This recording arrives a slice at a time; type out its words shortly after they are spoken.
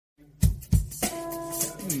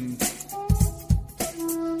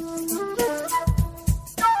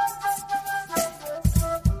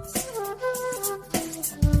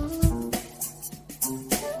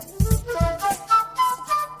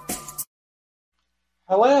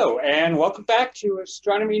Hello, and welcome back to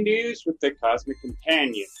Astronomy News with the Cosmic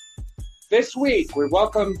Companion. This week, we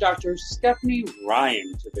welcome Dr. Stephanie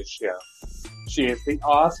Ryan to the show. She is the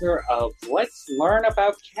author of Let's Learn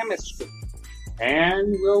About Chemistry,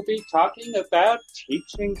 and we'll be talking about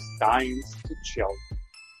teaching science to children.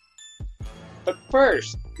 But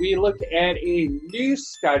first, we look at a new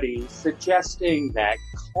study suggesting that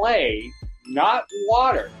clay, not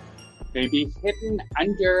water, may be hidden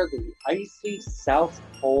under the icy south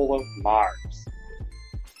pole of Mars.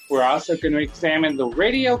 We're also going to examine the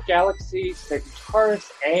radio galaxy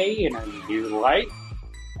Centaurus A in a new light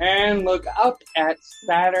and look up at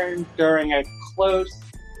Saturn during a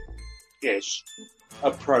close-ish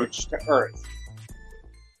approach to Earth.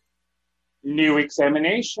 New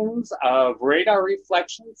examinations of radar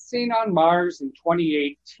reflections seen on Mars in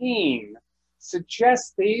 2018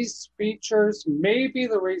 suggest these features may be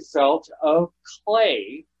the result of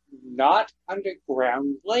clay, not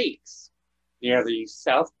underground lakes, near the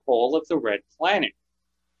south pole of the red planet.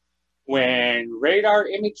 When radar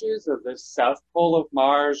images of the south pole of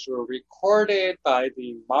Mars were recorded by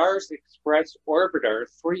the Mars Express orbiter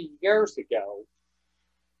 3 years ago,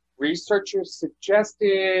 researchers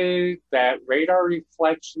suggested that radar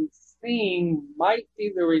reflections seen might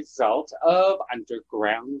be the result of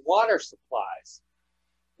underground water supplies.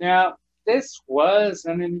 Now, this was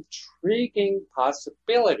an intriguing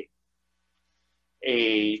possibility.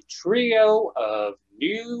 A trio of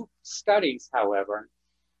new studies, however,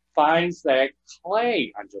 finds that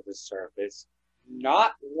clay under the surface,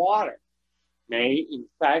 not water, may in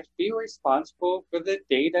fact be responsible for the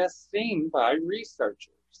data seen by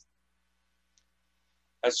researchers.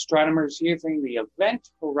 Astronomers using the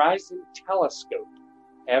Event Horizon Telescope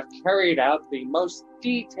have carried out the most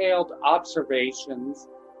detailed observations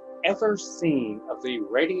ever seen of the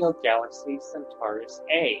radio galaxy Centaurus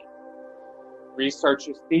A.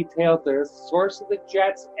 Researchers detailed the source of the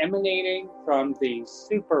jets emanating from the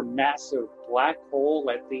supermassive black hole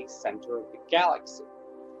at the center of the galaxy.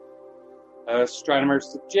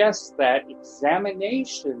 Astronomers suggest that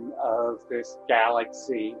examination of this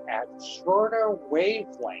galaxy at shorter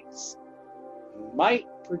wavelengths might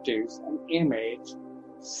produce an image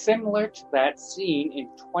similar to that seen in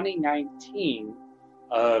 2019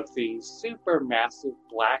 of the supermassive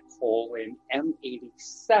black hole in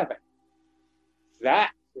M87.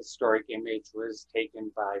 That historic image was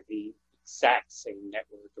taken by the exact same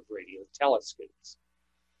network of radio telescopes.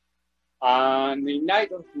 On the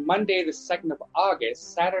night of Monday, the 2nd of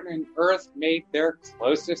August, Saturn and Earth made their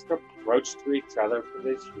closest approach to each other for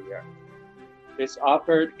this year. This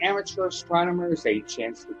offered amateur astronomers a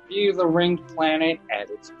chance to view the ringed planet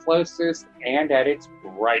at its closest and at its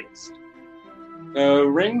brightest. The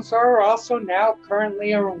rings are also now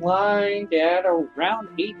currently aligned at around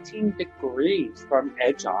 18 degrees from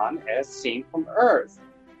edge-on as seen from Earth,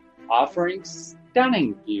 offering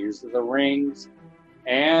stunning views of the rings,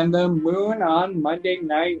 and the moon on Monday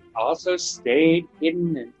night also stayed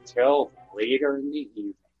hidden until later in the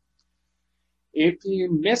evening. If you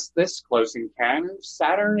missed this close encounter,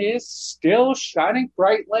 Saturn is still shining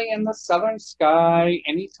brightly in the southern sky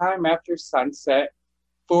anytime after sunset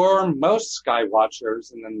for most sky watchers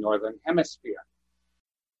in the northern hemisphere.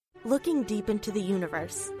 Looking deep into the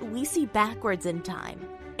universe, we see backwards in time,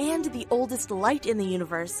 and the oldest light in the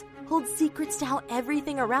universe holds secrets to how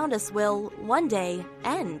everything around us will, one day,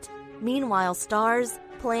 end. Meanwhile, stars,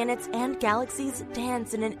 planets, and galaxies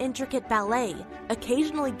dance in an intricate ballet,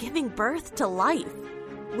 occasionally giving birth to life.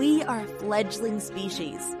 We are a fledgling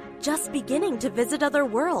species, just beginning to visit other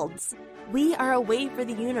worlds. We are a way for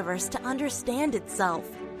the universe to understand itself.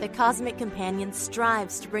 The Cosmic Companion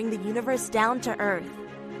strives to bring the universe down to Earth,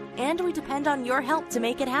 and we depend on your help to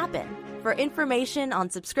make it happen. For information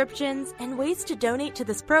on subscriptions and ways to donate to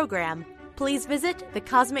this program, please visit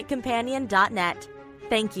thecosmiccompanion.net.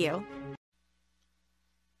 Thank you.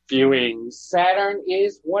 Viewing Saturn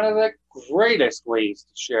is one of the greatest ways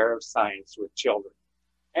to share science with children.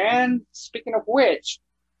 And speaking of which,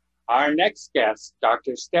 our next guest,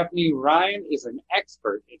 Dr. Stephanie Ryan, is an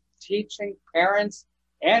expert in teaching parents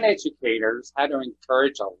and educators how to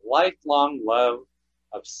encourage a lifelong love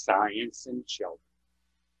of science in children.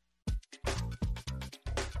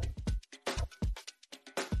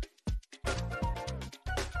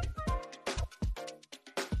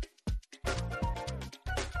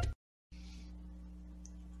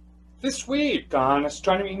 This week on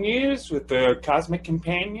Astronomy News with the Cosmic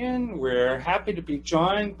Companion, we're happy to be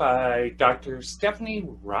joined by Dr. Stephanie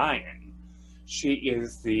Ryan. She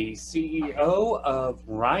is the CEO of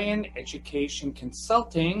Ryan Education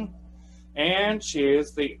Consulting, and she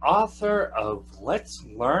is the author of Let's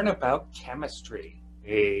Learn About Chemistry.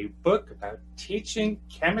 a book about teaching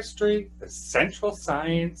chemistry, the central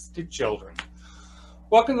science, to children.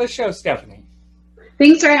 Welcome to the show, Stephanie.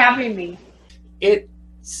 Thanks for having me. It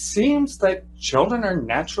seems that children are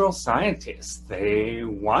natural scientists. They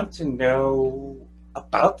want to know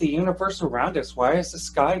about the universe around us. Why is the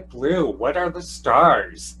sky blue? What are the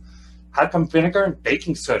stars? How come vinegar and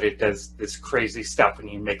baking soda does this crazy stuff when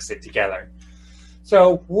you mix it together?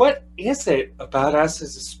 So what is it about us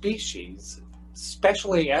as a species,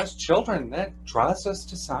 especially as children, that draws us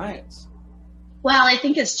to science? Well, I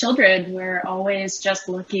think as children, we're always just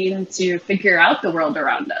looking to figure out the world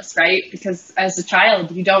around us, right? Because as a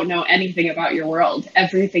child, you don't know anything about your world.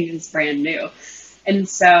 Everything is brand new. And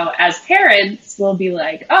so as parents, we'll be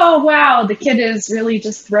like, oh, wow, the kid is really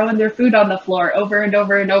just throwing their food on the floor over and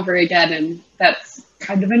over and over again. And that's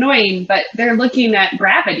kind of annoying, but they're looking at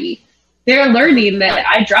gravity. They're learning that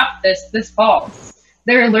I dropped this falls.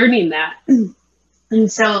 They're learning that. And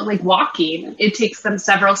so like walking, it takes them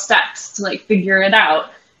several steps to like figure it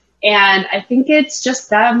out. And I think it's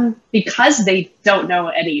just them, because they don't know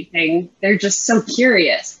anything, they're just so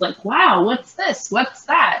curious. Like, wow, what's this? What's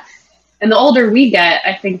that? And the older we get,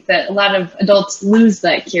 I think that a lot of adults lose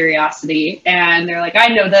that curiosity and they're like, I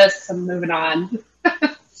know this, I'm moving on.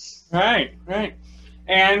 Right.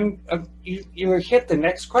 And you hit the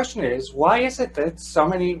next question is, why is it that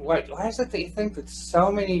why is it that you think that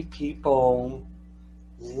so many people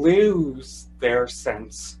lose their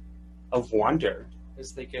sense of wonder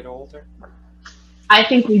as they get older? I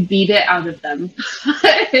think we beat it out of them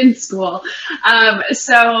in school.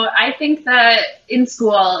 So I think that in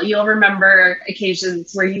school, you'll remember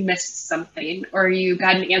occasions where you missed something or you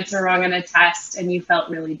got an answer wrong on a test and you felt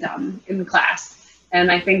really dumb in class. And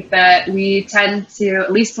I think that we tend to,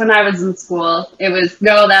 at least when I was in school, it was,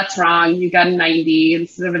 no, that's wrong. You got a 90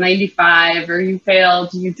 instead of a 95, or you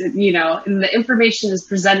failed, you did, and the information is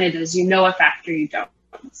presented as you know a fact or you don't.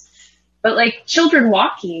 But like children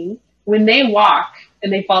walking, when they walk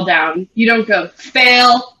and they fall down, you don't go,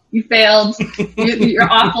 fail, you failed, you're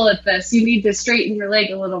awful at this, you need to straighten your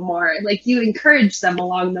leg a little more. Like you encourage them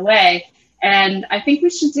along the way. And I think we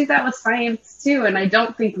should do that with science too. And I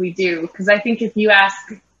don't think we do, because I think if you ask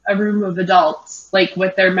a room of adults, like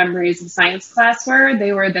what their memories of science class were,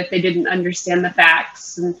 they were that they didn't understand the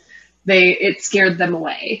facts and it scared them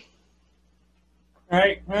away.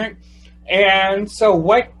 Right. And so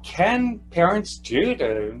what can parents do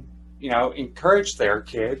to, encourage their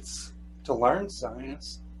kids to learn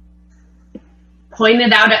science? Point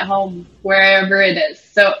it out at home, wherever it is.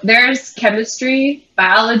 So there's chemistry,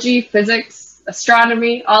 biology, physics,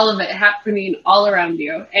 astronomy, all of it happening all around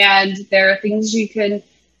you. And there are things you can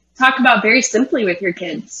talk about very simply with your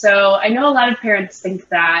kids. So I know a lot of parents think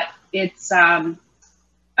that it's,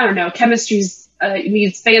 chemistry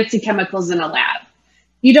needs fancy chemicals in a lab.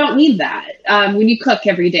 You don't need that. When you cook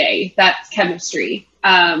every day, that's chemistry.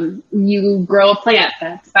 You grow a plant,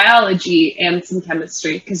 that's biology and some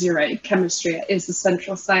chemistry, because you're right, chemistry is the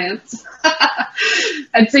central science.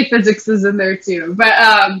 I'd say physics is in there too. But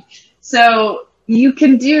so you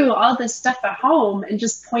can do all this stuff at home and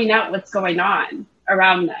just point out what's going on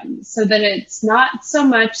around them, so that it's not so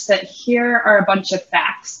much that here are a bunch of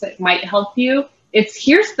facts that might help you. It's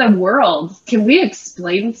here's the world. Can we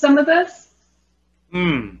explain some of this?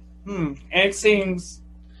 And it seems,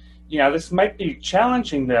 this might be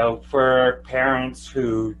challenging, though, for parents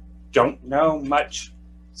who don't know much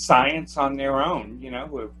science on their own,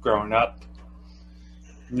 who have grown up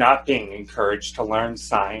not being encouraged to learn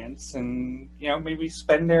science and, maybe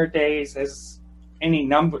spend their days as in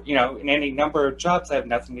any number of jobs that have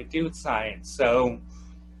nothing to do with science. So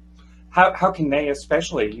how can they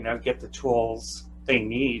especially, get the tools they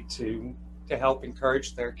need to help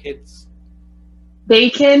encourage their kids?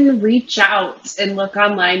 They can reach out and look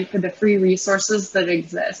online for the free resources that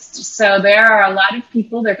exist. So there are a lot of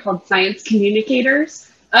people, they're called science communicators,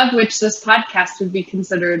 of which this podcast would be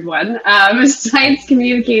considered one. Science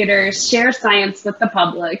communicators share science with the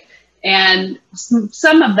public, and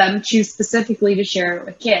some of them choose specifically to share it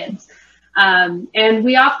with kids. And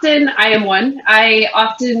I am one, I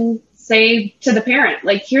often say to the parent,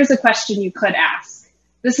 like, here's a question you could ask.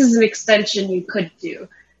 This is an extension you could do.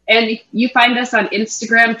 And you find us on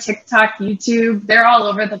Instagram, TikTok, YouTube, they're all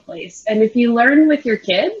over the place. And if you learn with your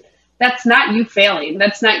kid, that's not you failing.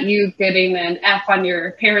 That's not you getting an F on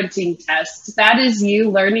your parenting test. That is you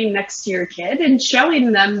learning next to your kid and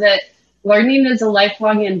showing them that learning is a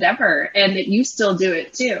lifelong endeavor and that you still do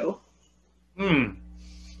it too.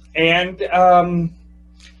 And,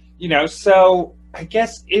 so I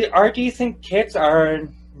guess, do you think kids are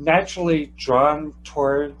naturally drawn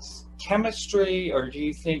towards chemistry, or do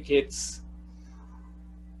you think it's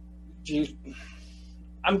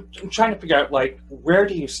I'm trying to figure out, like, where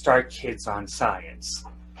do you start kids on science?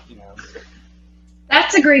 You know?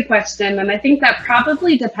 That's a great question, and I think that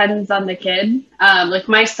probably depends on the kid. Like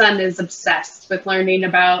my son is obsessed with learning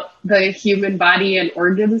about the human body and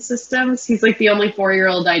organ systems. He's like the only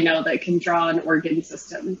 4-year-old I know that can draw an organ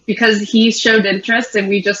system because he showed interest, and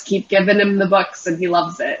we just keep giving him the books, and he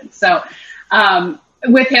loves it. So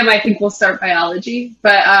with him, I think we'll start biology.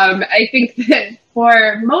 But I think that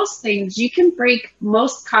for most things, you can break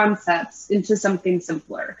most concepts into something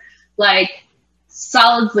simpler, like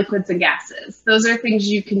solids, liquids, and gases. Those are things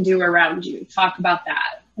you can do around you. Talk about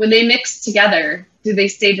that. When they mix together, do they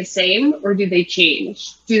stay the same or do they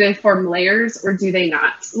change? Do they form layers or do they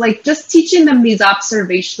not? Like just teaching them these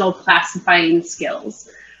observational classifying skills.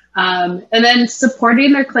 And then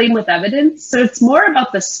supporting their claim with evidence. So it's more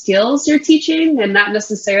about the skills you're teaching and not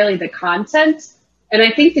necessarily the content. And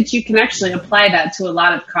I think that you can actually apply that to a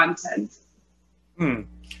lot of content.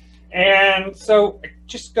 And so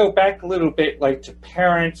just go back a little bit, like to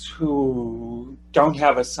parents who don't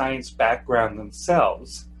have a science background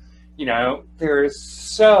themselves. You know, there is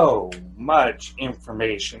so much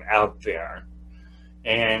information out there.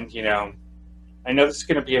 And, you know, I know this is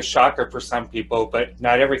going to be a shocker for some people, but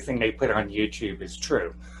not everything they put on YouTube is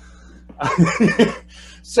true.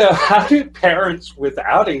 So how do parents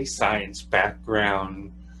without a science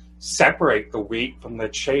background separate the wheat from the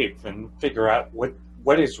chaff and figure out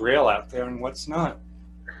what is real out there and what's not?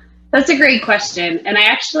 That's a great question. And I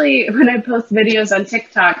actually, when I post videos on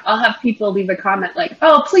TikTok, I'll have people leave a comment like,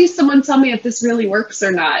 oh, please someone tell me if this really works or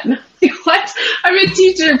not. And I'm like, what? I'm a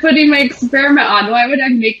teacher putting my experiment on. Why would I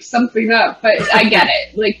make something up? But I get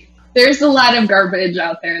it. Like, there's a lot of garbage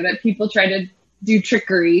out there that people try to do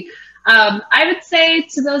trickery. I would say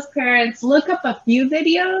to those parents, look up a few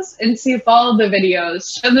videos and see if all of the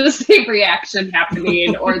videos show the same reaction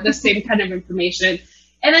happening or the same kind of information.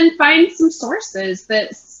 And then find some sources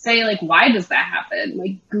that say, like, why does that happen?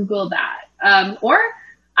 Like, Google that. Or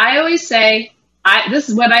I always say, this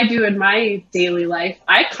is what I do in my daily life.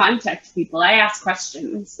 I contact people. I ask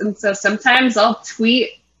questions. And so sometimes I'll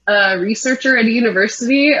tweet a researcher at a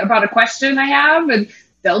university about a question I have, and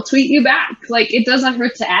they'll tweet you back. Like, it doesn't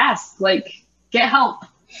hurt to ask. Like, get help.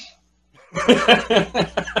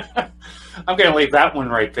 I'm going to leave that one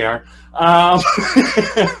right there.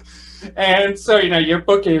 And so, you know, your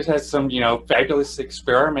book has some, you know, fabulous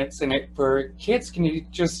experiments in it for kids. Can you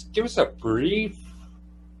just give us a brief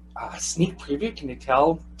sneak preview? Can you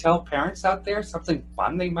tell parents out there something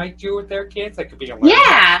fun they might do with their kids that could be a learning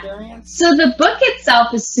experience? So the book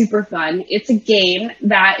itself is super fun. It's a game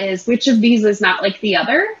that is which of these is not like the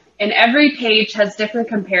other. And every page has different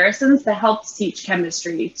comparisons that helps teach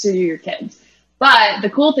chemistry to your kids. But the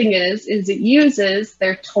cool thing is it uses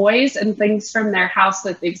their toys and things from their house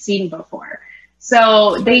that they've seen before.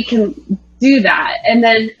 So they can do that. And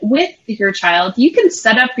then with your child, you can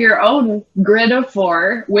set up your own grid of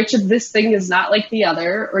 4, which of this thing is not like the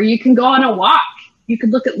other, or you can go on a walk. You could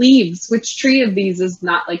look at leaves. Which tree of these is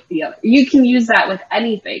not like the other? You can use that with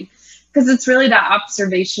anything because it's really that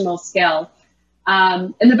observational skill.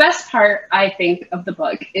 And the best part, I think, of the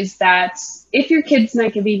book is that if your kid's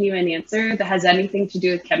not giving you an answer that has anything to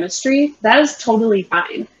do with chemistry, that is totally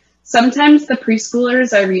fine. Sometimes the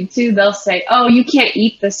preschoolers I read to, they'll say, oh, you can't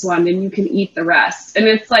eat this one and you can eat the rest. And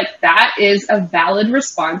it's like, that is a valid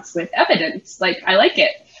response with evidence. Like, I like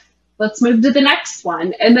it. Let's move to the next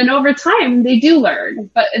one. And then over time, they do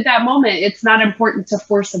learn. But at that moment, it's not important to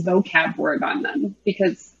force a vocab word on them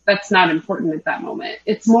because that's not important at that moment.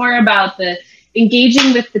 It's more about the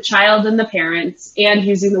engaging with the child and the parents and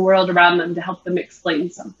using the world around them to help them explain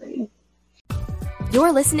something.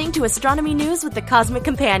 You're listening to Astronomy News with the Cosmic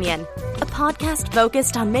Companion, a podcast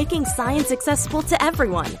focused on making science accessible to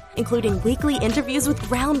everyone, including weekly interviews with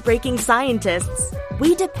groundbreaking scientists.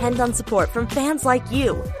 We depend on support from fans like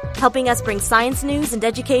you, helping us bring science news and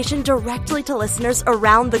education directly to listeners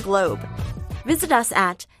around the globe. Visit us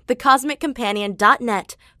at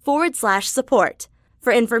thecosmiccompanion.net/support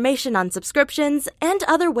for information on subscriptions and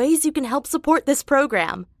other ways you can help support this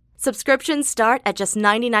program. Subscriptions start at just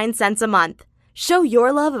 99 cents a month. Show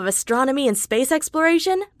your love of astronomy and space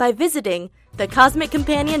exploration by visiting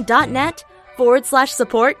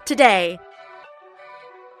thecosmiccompanion.net/support today.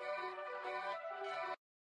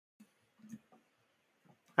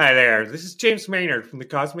 Hi there, this is James Maynard from the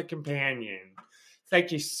Cosmic Companion.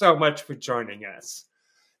 Thank you so much for joining us.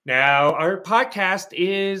 Now, our podcast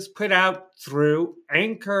is put out through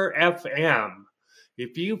Anchor FM.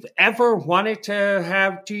 If you've ever wanted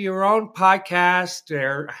to do your own podcast,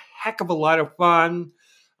 they're a heck of a lot of fun.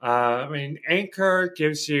 Anchor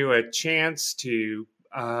gives you a chance to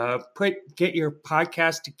get your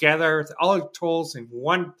podcast together with all the tools in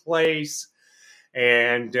one place.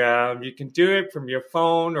 And you can do it from your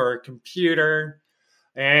phone or a computer.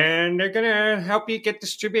 And they're going to help you get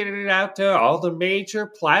distributed out to all the major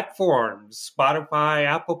platforms, Spotify,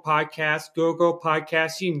 Apple Podcasts, Google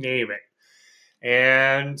Podcasts, you name it.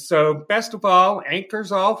 And so best of all,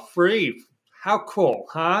 Anchor's all free. How cool,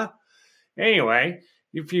 huh? Anyway,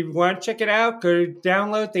 if you want to check it out, go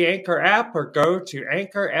download the Anchor app or go to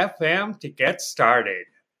Anchor FM to get started.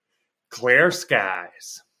 Clear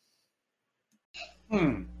skies.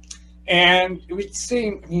 And it would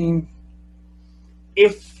seem,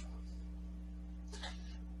 it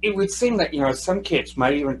would seem that, some kids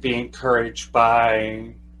might even be encouraged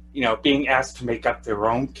by, being asked to make up their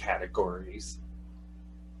own categories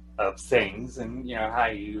of things and, how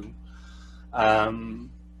you, and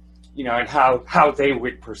how they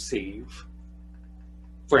would perceive,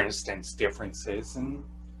 for instance, differences and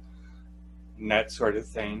that sort of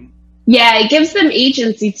thing. Yeah, it gives them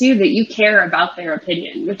agency, too, that you care about their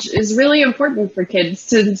opinion, which is really important for kids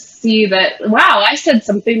to see that, wow, I said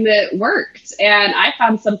something that worked, and I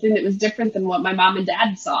found something that was different than what my mom and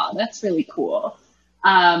dad saw. That's really cool.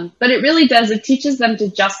 But it really does. It teaches them to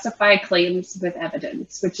justify claims with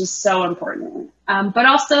evidence, which is so important. But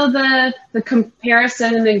also the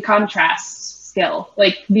comparison and contrast skill,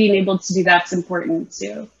 like being able to do that's important,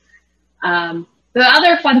 too. The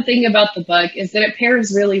other fun thing about the book is that it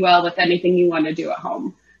pairs really well with anything you want to do at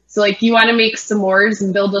home. So you want to make s'mores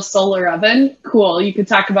and build a solar oven? Cool. You could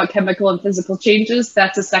talk about chemical and physical changes.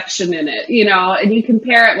 That's a section in it, and you can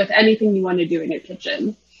pair it with anything you want to do in your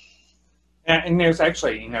kitchen. And there's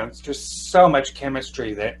actually, it's just so much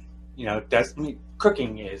chemistry that,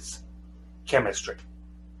 cooking is chemistry.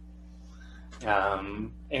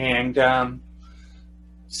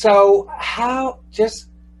 So how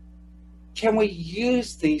can we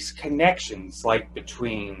use these connections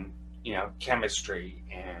between, chemistry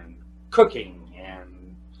and cooking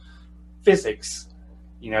and physics,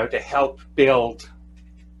 to help build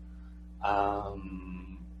a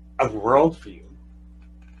worldview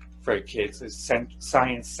for kids, a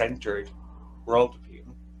science-centered worldview?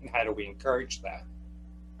 And how do we encourage that?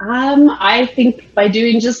 I think by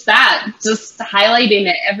doing just that, just highlighting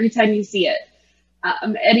it every time you see it.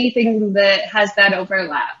 Anything that has that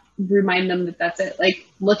overlap, remind them that that's it.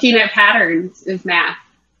 Looking at patterns is math.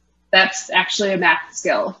 That's actually a math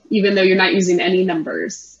skill, even though you're not using any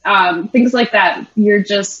numbers. Things like that. You're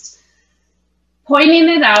just pointing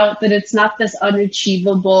it out that it's not this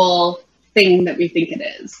unachievable thing that we think it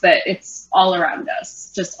is, that it's all around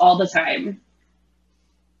us, just all the time.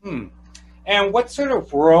 And what sort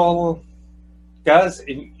of role does,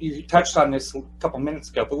 you touched on this a couple minutes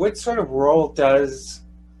ago, but what sort of role does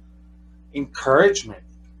encouragement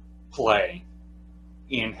play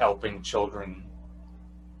in helping children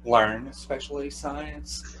learn, especially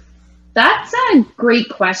science? That's a great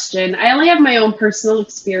question. I only have my own personal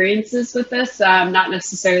experiences with this, not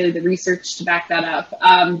necessarily the research to back that up.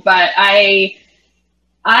 But I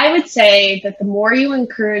would say that the more you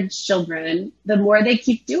encourage children, the more they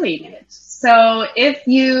keep doing it. So if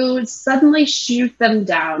you suddenly shoot them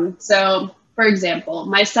down, so for example,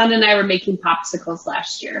 my son and I were making popsicles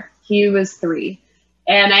last year. He was 3.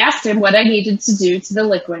 And I asked him what I needed to do to the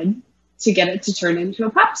liquid to get it to turn into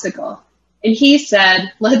a popsicle. And he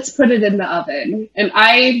said, let's put it in the oven. And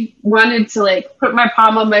I wanted to put my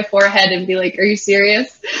palm on my forehead and be like, are you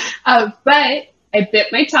serious? But I bit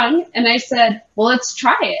my tongue and I said, well, let's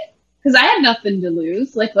try it. Because I had nothing to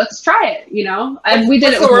lose. Let's try it, And we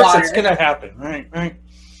did it with water. It's going to happen, right?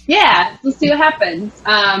 Yeah, let's see what happens.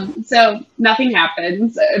 So nothing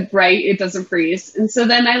happens, right? It doesn't freeze. And so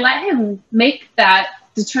then I let him make that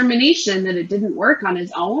determination that it didn't work on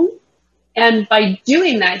his own. And by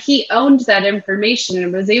doing that, he owned that information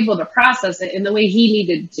and was able to process it in the way he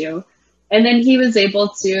needed to. And then he was able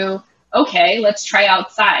to, okay, let's try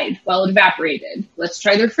outside. Well, it evaporated. Let's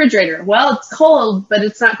try the refrigerator. Well, it's cold, but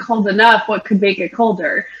it's not cold enough. What could make it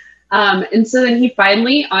colder? And so then he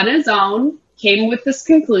finally, on his own, came with this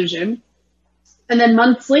conclusion. And then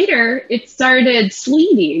months later, it started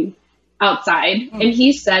sleeting outside. And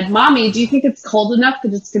he said, Mommy, do you think it's cold enough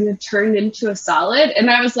that it's going to turn into a solid?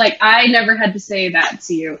 And I was like, I never had to say that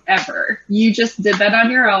to you ever. You just did that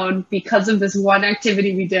on your own because of this one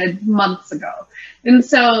activity we did months ago. And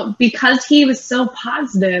so because he was so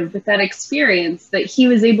positive with that experience that he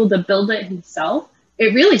was able to build it himself,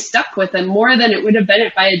 it really stuck with him more than it would have been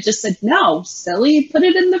if I had just said, no, silly, put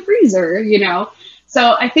it in the freezer,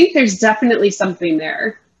 So I think there's definitely something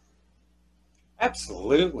there.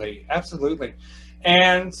 Absolutely.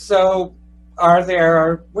 And so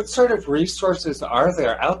what sort of resources are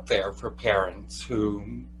there out there for parents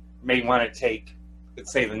who may want to take,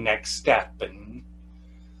 let's say, the next step and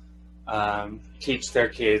teach their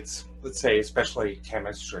kids, let's say, especially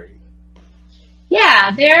chemistry?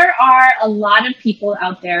 Yeah, there are a lot of people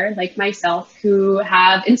out there like myself who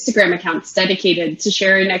have Instagram accounts dedicated to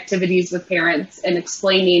sharing activities with parents and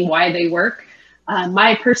explaining why they work.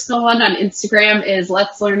 My personal one on Instagram is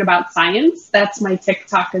Let's Learn About Science. That's my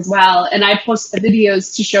TikTok as well. And I post the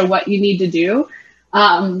videos to show what you need to do.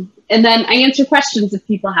 And then I answer questions if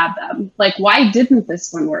people have them. Like, why didn't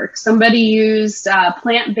this one work? Somebody used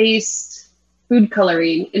plant-based food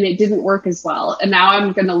coloring and it didn't work as well. And now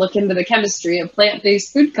I'm going to look into the chemistry of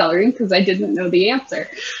plant-based food coloring because I didn't know the answer.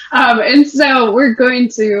 And so we're going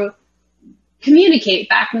to communicate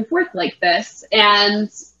back and forth like this, and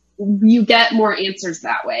you get more answers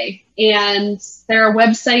that way. And there are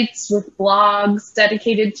websites with blogs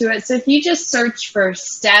dedicated to it. So if you just search for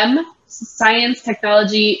STEM, science,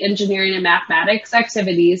 technology, engineering, and mathematics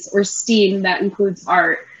activities, or STEAM, that includes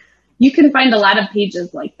art, you can find a lot of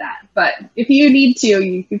pages like that. But if you need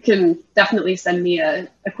to, you can definitely send me a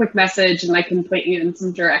quick message and I can point you in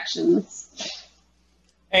some directions.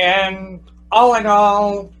 And all in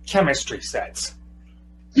all, chemistry sets.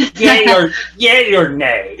 Yay or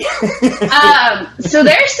nay? So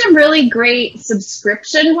there's some really great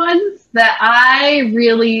subscription ones that I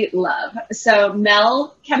really love. So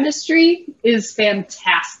Mel Chemistry is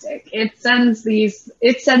fantastic. It sends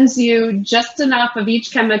you just enough of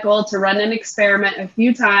each chemical to run an experiment a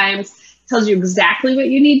few times, tells you exactly what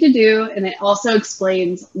you need to do, and it also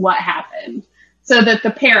explains what happened so that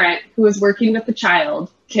the parent who is working with the child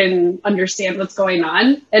can understand what's going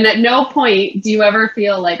on. And at no point do you ever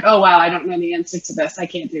feel like, oh, wow, I don't know the answer to this. I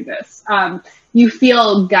can't do this. You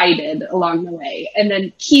feel guided along the way. And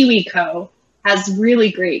then KiwiCo has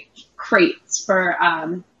really great crates for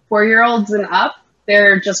 4-year-olds and up.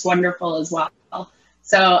 They're just wonderful as well.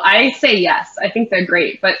 So I say yes, I think they're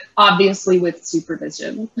great, but obviously with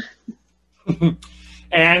supervision.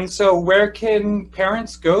 And so where can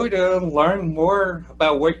parents go to learn more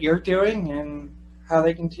about what you're doing and how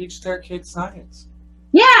they can teach their kids science?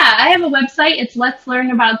 Yeah, I have a website. It's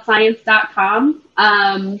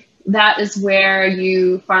letslearnaboutscience.com. That is where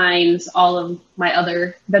you find all of my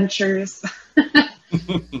other ventures.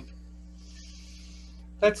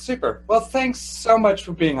 That's super. Well, thanks so much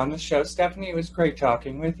for being on the show, Stephanie. It was great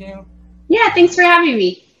talking with you. Yeah, thanks for having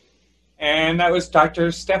me. And that was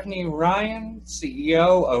Dr. Stephanie Ryan,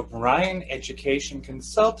 CEO of Ryan Education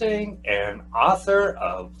Consulting and author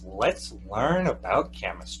of Let's Learn About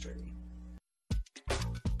Chemistry.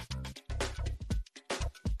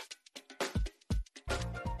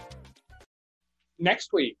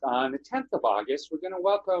 Next week, on the 10th of August, we're going to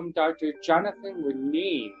welcome Dr. Jonathan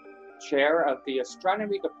Lenine, chair of the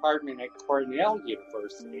Astronomy Department at Cornell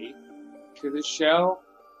University, to the show.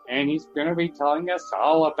 And he's going to be telling us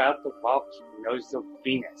all about the volcanoes of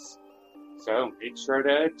Venus. So make sure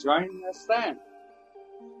to join us then.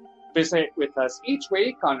 Visit with us each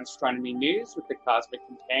week on Astronomy News with the Cosmic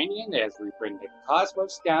Companion as we bring the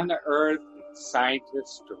cosmos down to Earth and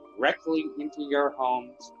scientists directly into your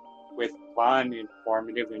homes with fun,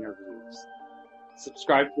 informative interviews.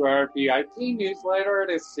 Subscribe to our VIP newsletter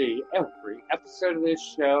to see every episode of this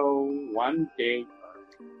show one day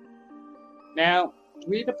early. Now,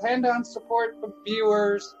 we depend on support from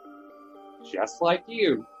viewers just like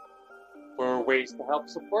you. For ways to help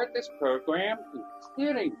support this program,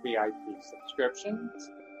 including VIP subscriptions,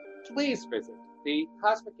 please visit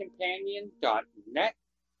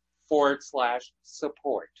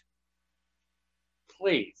thecosmiccompanion.net/support.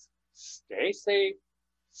 Please stay safe,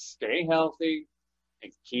 stay healthy,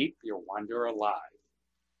 and keep your wonder alive.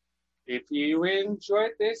 If you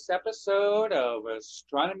enjoyed this episode of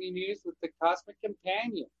Astronomy News with the Cosmic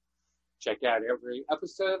Companion, check out every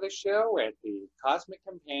episode of the show at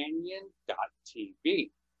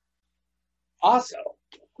thecosmiccompanion.tv. Also,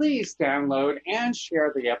 please download and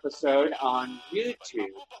share the episode on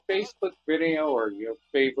YouTube, Facebook video, or your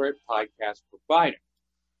favorite podcast provider.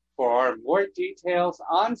 For more details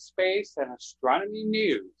on space and astronomy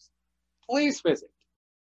news, please visit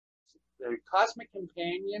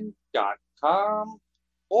thecosmiccompanion.com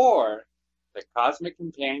or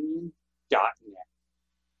thecosmiccompanion.net.